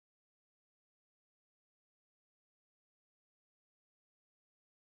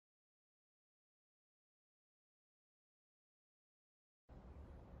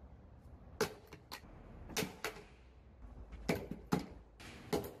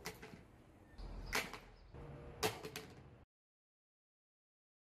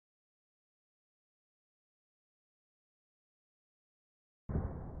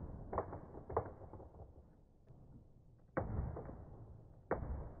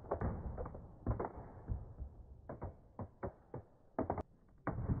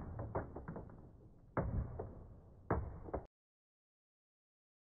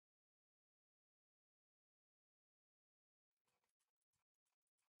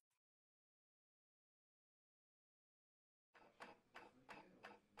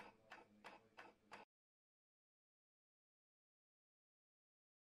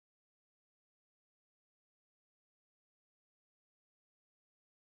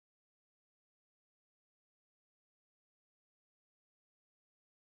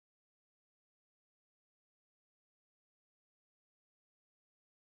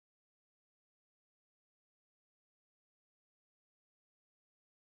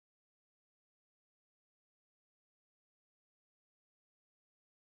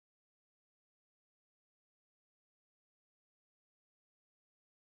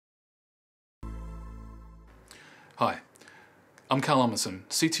Hi, I'm Carl Emerson,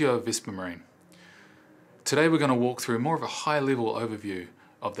 CTO of Vesper Marine. Today we're going to walk through more of a high-level overview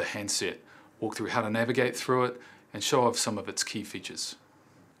of the handset, walk through how to navigate through it, and show off some of its key features.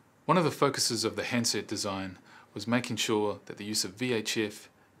 One of the focuses of the handset design was making sure that the use of VHF,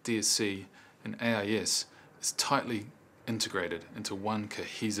 DSC, and AIS is tightly integrated into one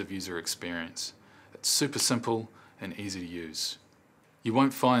cohesive user experience. It's super simple and easy to use. You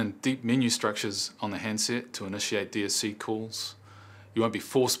won't find deep menu structures on the handset to initiate DSC calls. You won't be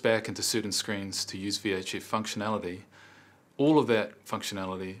forced back into certain screens to use VHF functionality. All of that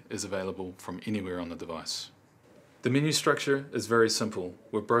functionality is available from anywhere on the device. The menu structure is very simple.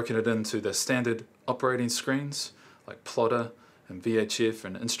 We've broken it into the standard operating screens like plotter and VHF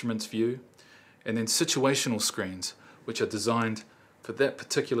and instruments view, and then situational screens which are designed for that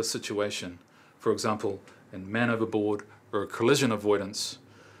particular situation. For example, in man overboard or a collision avoidance,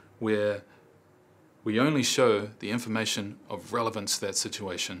 where we only show the information of relevance to that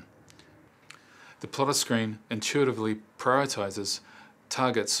situation. The plotter screen intuitively prioritizes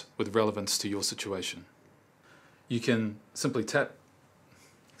targets with relevance to your situation. You can simply tap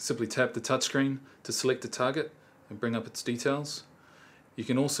the touchscreen to select a target and bring up its details. You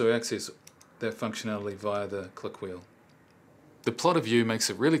can also access that functionality via the click wheel. The plotter view makes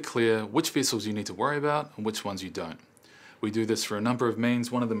it really clear which vessels you need to worry about and which ones you don't. We do this for a number of means.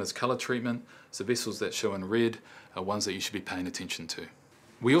 One of them is color treatment. So vessels that show in red are ones that you should be paying attention to.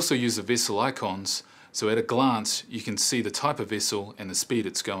 We also use the vessel icons, so at a glance you can see the type of vessel and the speed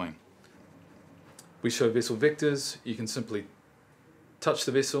it's going. We show vessel vectors. You can simply touch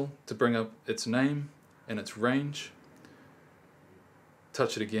the vessel to bring up its name and its range.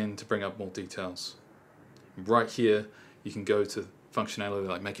 Touch it again to bring up more details. Right here you can go to functionality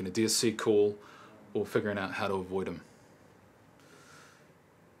like making a DSC call or figuring out how to avoid them.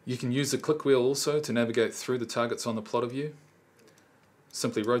 You can use the click wheel also to navigate through the targets on the plotter view.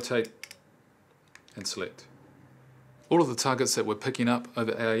 Simply rotate and select. All of the targets that we're picking up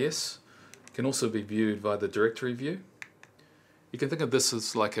over AIS can also be viewed via the directory view. You can think of this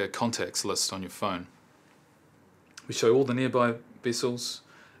as like a contacts list on your phone. We show all the nearby vessels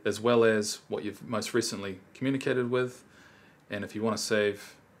as well as what you've most recently communicated with, and if you want to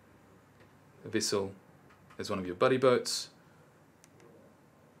save a vessel as one of your buddy boats,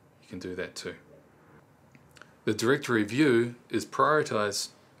 can do that too. The directory view is prioritized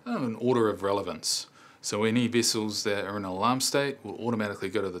in order of relevance. So any vessels that are in an alarm state will automatically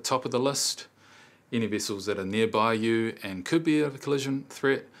go to the top of the list. Any vessels that are nearby you and could be of a collision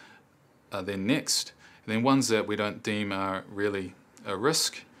threat are then next. And then ones that we don't deem are really a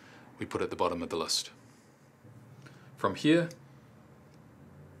risk, we put at the bottom of the list. From here,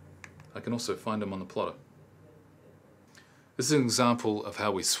 I can also find them on the plotter. This is an example of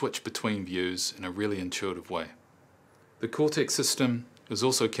how we switch between views in a really intuitive way. The Cortex system is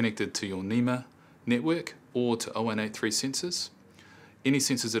also connected to your NEMA network or to 0183 sensors. Any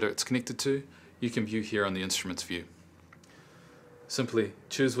sensors that it's connected to, you can view here on the instruments view. Simply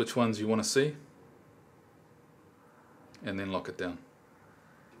choose which ones you want to see and then lock it down.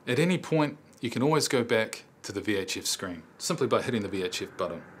 At any point, you can always go back to the VHF screen simply by hitting the VHF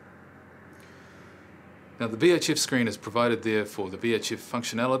button. Now the VHF screen is provided there for the VHF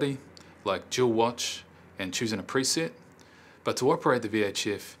functionality like dual watch and choosing a preset, but to operate the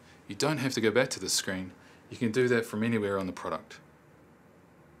VHF you don't have to go back to the screen. You can do that from anywhere on the product.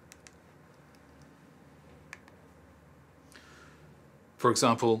 For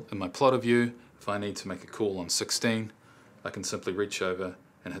example, in my plotter view, if I need to make a call on 16, I can simply reach over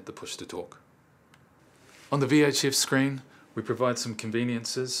and hit the push to talk. On the VHF screen we provide some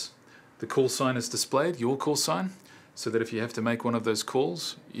conveniences. The call sign is displayed, your call sign, so that if you have to make one of those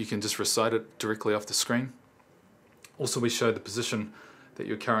calls, you can just recite it directly off the screen. Also, we show the position that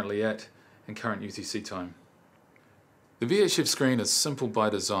you're currently at and current UTC time. The VHF screen is simple by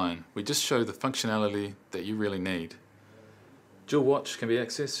design. We just show the functionality that you really need. Dual watch can be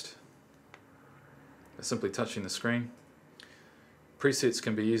accessed by simply touching the screen. Presets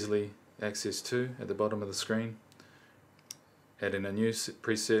can be easily accessed too at the bottom of the screen. Adding a new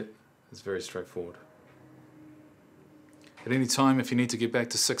preset is very straightforward. At any time, if you need to get back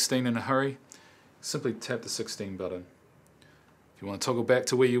to 16 in a hurry, simply tap the 16 button. If you want to toggle back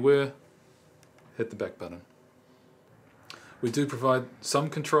to where you were, hit the back button. We do provide some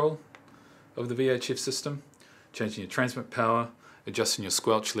control of the VHF system, changing your transmit power, adjusting your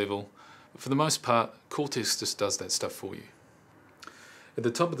squelch level. But for the most part, Cortex just does that stuff for you. At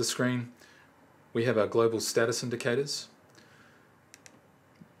the top of the screen, we have our global status indicators.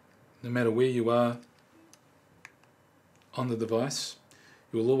 No matter where you are on the device,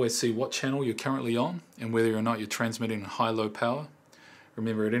 You will always see what channel you're currently on and whether or not you're transmitting high-low power.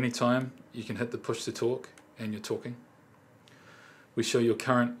 Remember, at any time you can hit the push to talk and you're talking. We show your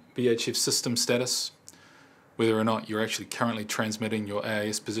current VHF system status, whether or not you're actually currently transmitting your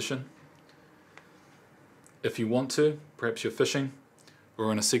AIS position. If you want to, perhaps you're fishing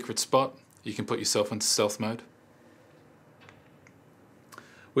or in a secret spot, you can put yourself into stealth mode.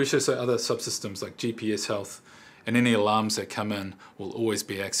 We show other subsystems like GPS health, and any alarms that come in will always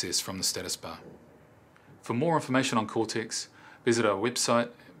be accessed from the status bar. For more information on Cortex, visit our website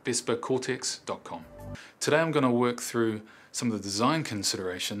vespercortex.com. Today I'm going to work through some of the design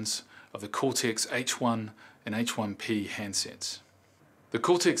considerations of the Cortex H1 and H1P handsets. The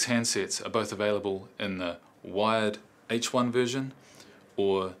Cortex handsets are both available in the wired H1 version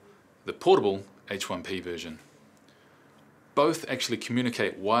or the portable H1P version. Both actually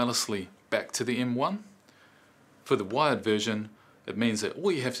communicate wirelessly back to the M1. For the wired version, it means that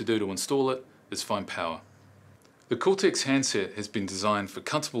all you have to do to install it is find power. The Cortex handset has been designed for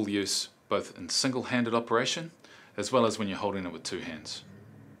comfortable use both in single-handed operation as well as when you're holding it with two hands.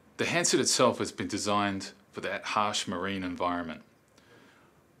 The handset itself has been designed for that harsh marine environment.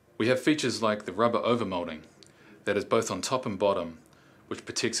 We have features like the rubber overmolding that is both on top and bottom, which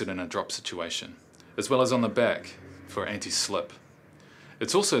protects it in a drop situation, as well as on the back for anti-slip.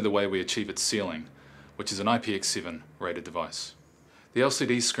 It's also the way we achieve its sealing, which is an IPX7 rated device. The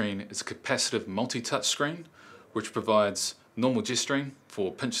LCD screen is a capacitive multi-touch screen which provides normal gesturing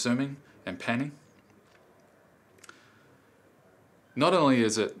for pinch zooming and panning. Not only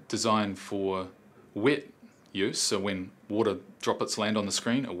is it designed for wet use, so when water droplets land on the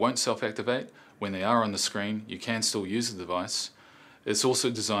screen it won't self-activate. When they are on the screen you can still use the device. It's also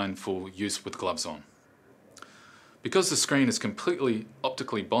designed for use with gloves on. Because the screen is completely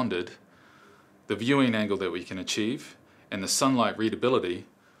optically bonded, the viewing angle that we can achieve and the sunlight readability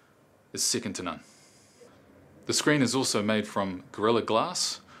is second to none. The screen is also made from Gorilla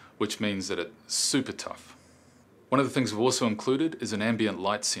Glass, which means that it's super tough. One of the things we've also included is an ambient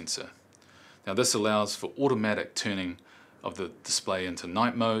light sensor. Now this allows for automatic turning of the display into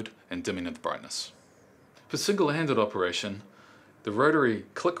night mode and dimming of the brightness. For single-handed operation, the rotary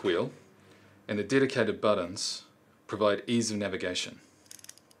click wheel and the dedicated buttons provide ease of navigation.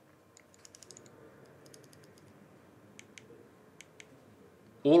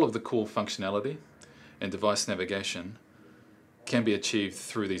 All of the core functionality and device navigation can be achieved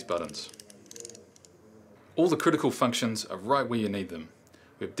through these buttons. All the critical functions are right where you need them.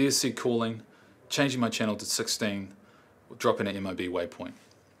 We have DSC calling, changing my channel to 16, or dropping an MOB waypoint.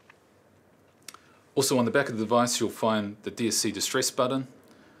 Also on the back of the device you'll find the DSC distress button,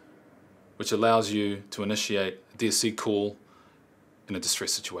 which allows you to initiate a DSC call in a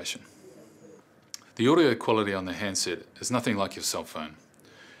distress situation. The audio quality on the handset is nothing like your cell phone.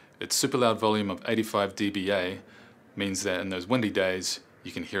 Its super loud volume of 85 dBA means that in those windy days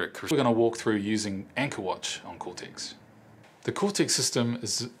you can hear it crystal. We're going to walk through using Anchor Watch on Cortex. The Cortex system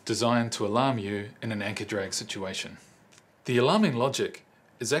is designed to alarm you in an anchor drag situation. The alarming logic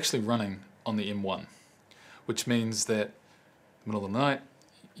is actually running on the M1, which means that in the middle of the night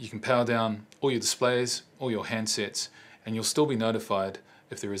you can power down all your displays, all your handsets, and you'll still be notified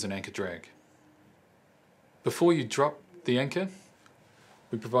if there is an anchor drag. Before you drop the anchor,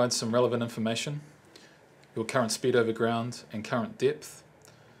 we provide some relevant information, your current speed over ground and current depth.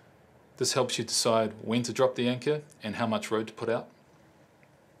 This helps you decide when to drop the anchor and how much rode to put out.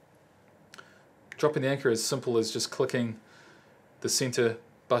 Dropping the anchor is simple as just clicking the center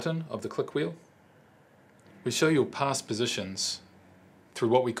button of the click wheel. We show your past positions through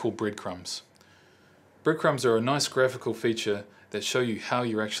what we call breadcrumbs. Breadcrumbs are a nice graphical feature that show you how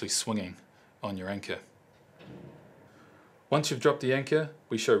you're actually swinging on your anchor. Once you've dropped the anchor,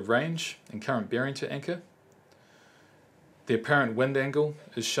 we show range and current bearing to anchor. The apparent wind angle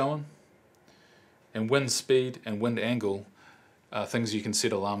is shown, and wind speed and wind angle are things you can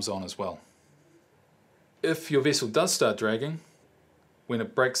set alarms on as well. If your vessel does start dragging, when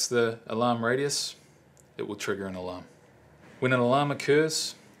it breaks the alarm radius, it will trigger an alarm. When an alarm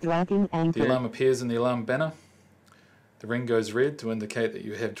occurs, the alarm appears in the alarm banner. The ring goes red to indicate that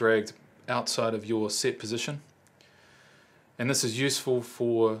you have dragged outside of your set position. And this is useful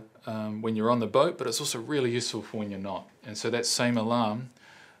for when you're on the boat, but it's also really useful for when you're not. And so that same alarm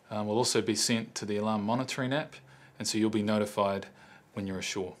will also be sent to the alarm monitoring app, and so you'll be notified when you're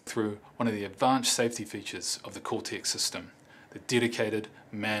ashore. Through one of the advanced safety features of the Cortex system, the dedicated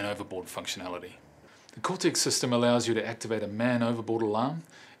man overboard functionality. The Cortex system allows you to activate a man overboard alarm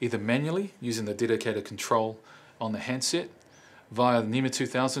either manually using the dedicated control on the handset, via the NEMA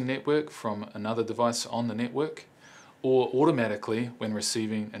 2000 network from another device on the network, or automatically when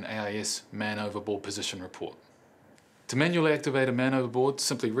receiving an AIS man overboard position report. To manually activate a man overboard,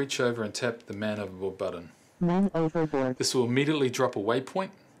 simply reach over and tap the man overboard button. Man overboard. This will immediately drop a waypoint,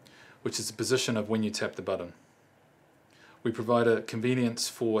 which is the position of when you tap the button. We provide a convenience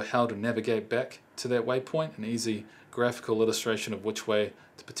for how to navigate back to that waypoint, an easy graphical illustration of which way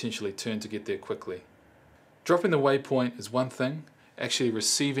to potentially turn to get there quickly. Dropping the waypoint is one thing, actually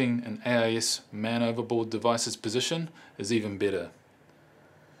receiving an AIS man overboard device's position is even better.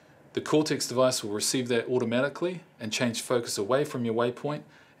 The Cortex device will receive that automatically and change focus away from your waypoint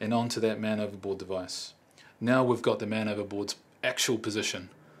and onto that man overboard device. Now we've got the man overboard's actual position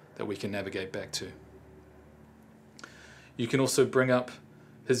that we can navigate back to. You can also bring up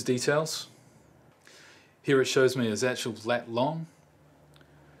his details. Here it shows me his actual lat long.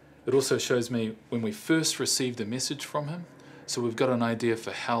 It also shows me when we first received a message from him, so we've got an idea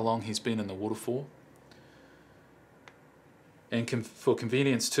for how long he's been in the water for. And for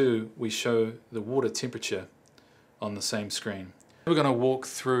convenience too, we show the water temperature on the same screen. We're going to walk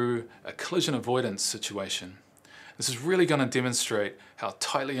through a collision avoidance situation. This is really going to demonstrate how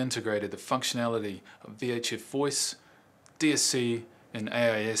tightly integrated the functionality of VHF voice, DSC and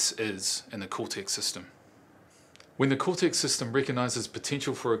AIS is in the Cortex system. When the Cortex system recognizes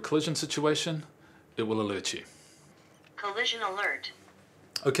potential for a collision situation, it will alert you. Collision alert.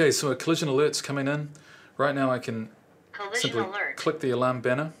 Okay, so a collision alert's coming in. Right now I can Collision simply alert. click the alarm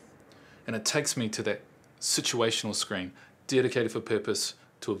banner and it takes me to that situational screen dedicated for purpose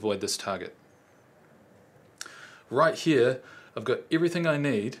to avoid this target. Right here, I've got everything I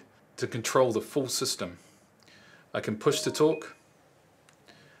need to control the full system. I can push to talk,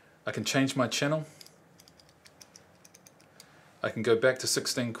 I can change my channel, I can go back to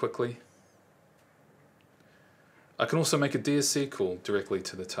 16 quickly. I can also make a DSC call directly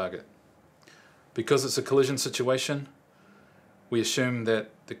to the target. Because it's a collision situation, we assume that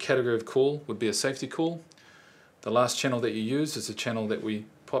the category of call would be a safety call. The last channel that you use is the channel that we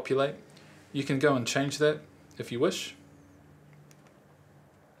populate. You can go and change that if you wish.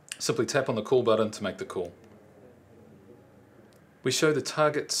 Simply tap on the call button to make the call. We show the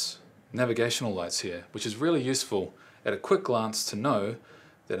target's navigational lights here, which is really useful at a quick glance to know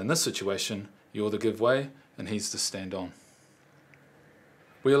that in this situation you're to give way and he's to stand on.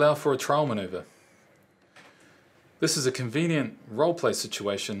 We allow for a trial maneuver. This is a convenient role-play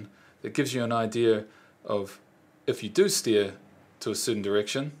situation that gives you an idea of if you do steer to a certain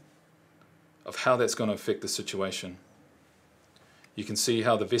direction, of how that's going to affect the situation. You can see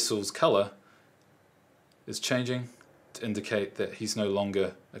how the vessel's colour is changing to indicate that he's no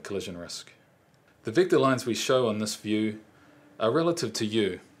longer a collision risk. The vector lines we show on this view are relative to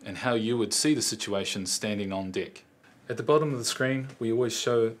you and how you would see the situation standing on deck. At the bottom of the screen we always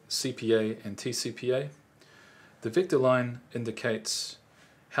show CPA and TCPA. The vector line indicates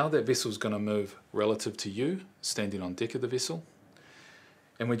how that vessel is going to move relative to you standing on deck of the vessel,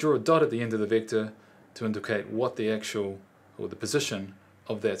 and we draw a dot at the end of the vector to indicate what the actual or the position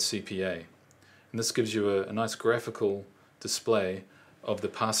of that CPA. And this gives you a nice graphical display of the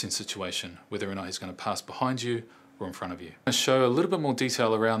passing situation, whether or not he's going to pass behind you or in front of you. I'm going to show a little bit more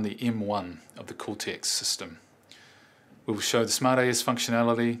detail around the M1 of the Cortex system. We will show the Smart AIS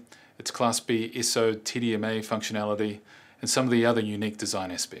functionality, its Class B SO TDMA functionality, and some of the other unique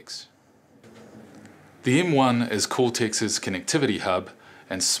design aspects. The M1 is Cortex's connectivity hub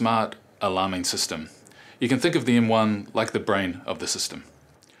and smart alarming system. You can think of the M1 like the brain of the system.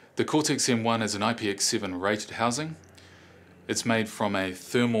 The Cortex M1 is an IPX7 rated housing. It's made from a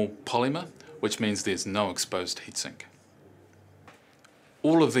thermal polymer, which means there's no exposed heatsink.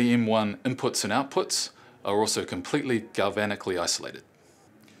 All of the M1 inputs and outputs are also completely galvanically isolated.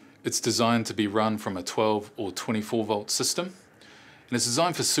 It's designed to be run from a 12 or 24 volt system, and it's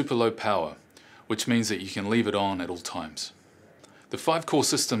designed for super low power, which means that you can leave it on at all times. The 5 core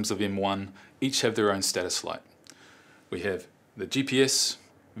systems of M1 each have their own status light. We have the GPS,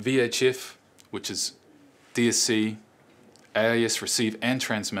 VHF, which is DSC, AIS receive and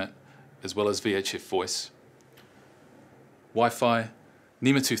transmit, as well as VHF voice, Wi-Fi,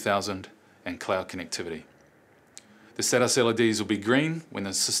 NEMA 2000, and cloud connectivity. The status LEDs will be green when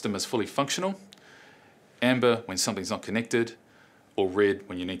the system is fully functional, amber when something's not connected, or red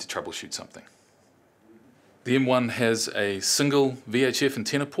when you need to troubleshoot something. The M1 has a single VHF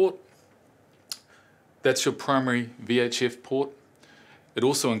antenna port. That's your primary VHF port. It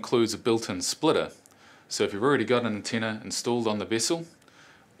also includes a built-in splitter, so if you've already got an antenna installed on the vessel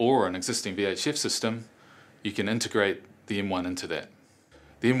or an existing VHF system, you can integrate the M1 into that.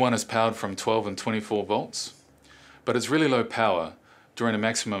 The M1 is powered from 12 and 24 volts, but it's really low power, drawing a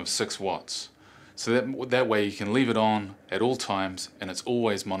maximum of 6 watts. So that way you can leave it on at all times and it's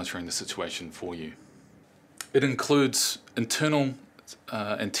always monitoring the situation for you. It includes internal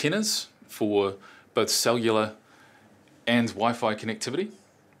antennas for both cellular and Wi-Fi connectivity.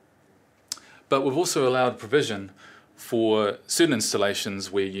 But we've also allowed provision for certain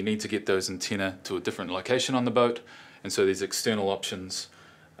installations where you need to get those antenna to a different location on the boat, and so there's external options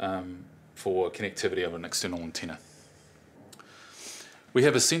for connectivity of an external antenna. We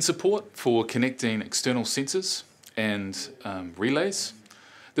have a sensor port for connecting external sensors and relays.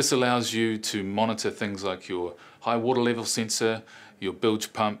 This allows you to monitor things like your high water level sensor, your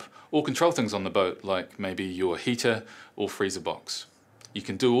bilge pump, or control things on the boat like maybe your heater or freezer box. You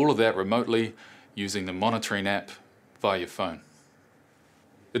can do all of that remotely using the monitoring app via your phone.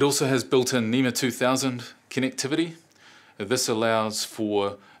 It also has built-in NEMA 2000 connectivity. This allows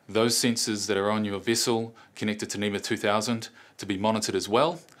for those sensors that are on your vessel connected to NEMA 2000 to be monitored as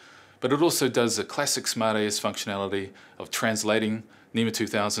well, but it also does the classic Smart AIS functionality of translating NEMA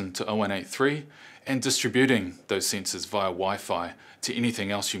 2000 to 0183 and distributing those sensors via Wi-Fi to anything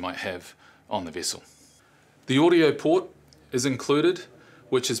else you might have on the vessel. The audio port is included,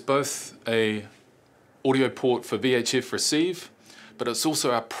 which is both a audio port for VHF receive, but it's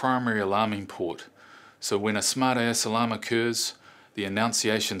also our primary alarming port. So when a Smart AIS alarm occurs, the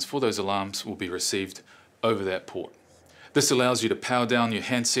annunciations for those alarms will be received over that port. This allows you to power down your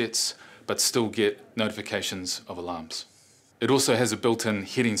handsets, but still get notifications of alarms. It also has a built-in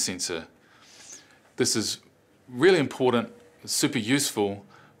heading sensor. This is really important, super useful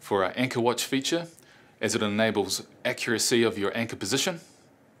for our anchor watch feature, as it enables accuracy of your anchor position.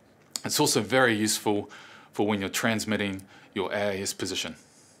 It's also very useful for when you're transmitting your AIS position.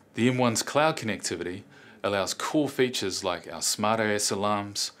 The M1's cloud connectivity allows core features like our Smart AIS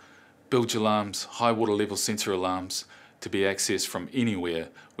alarms, bilge alarms, high water level sensor alarms to be accessed from anywhere,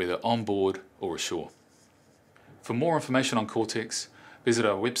 whether on board or ashore. For more information on Cortex, visit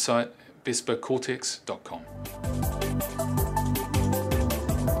our website vespercortex.com.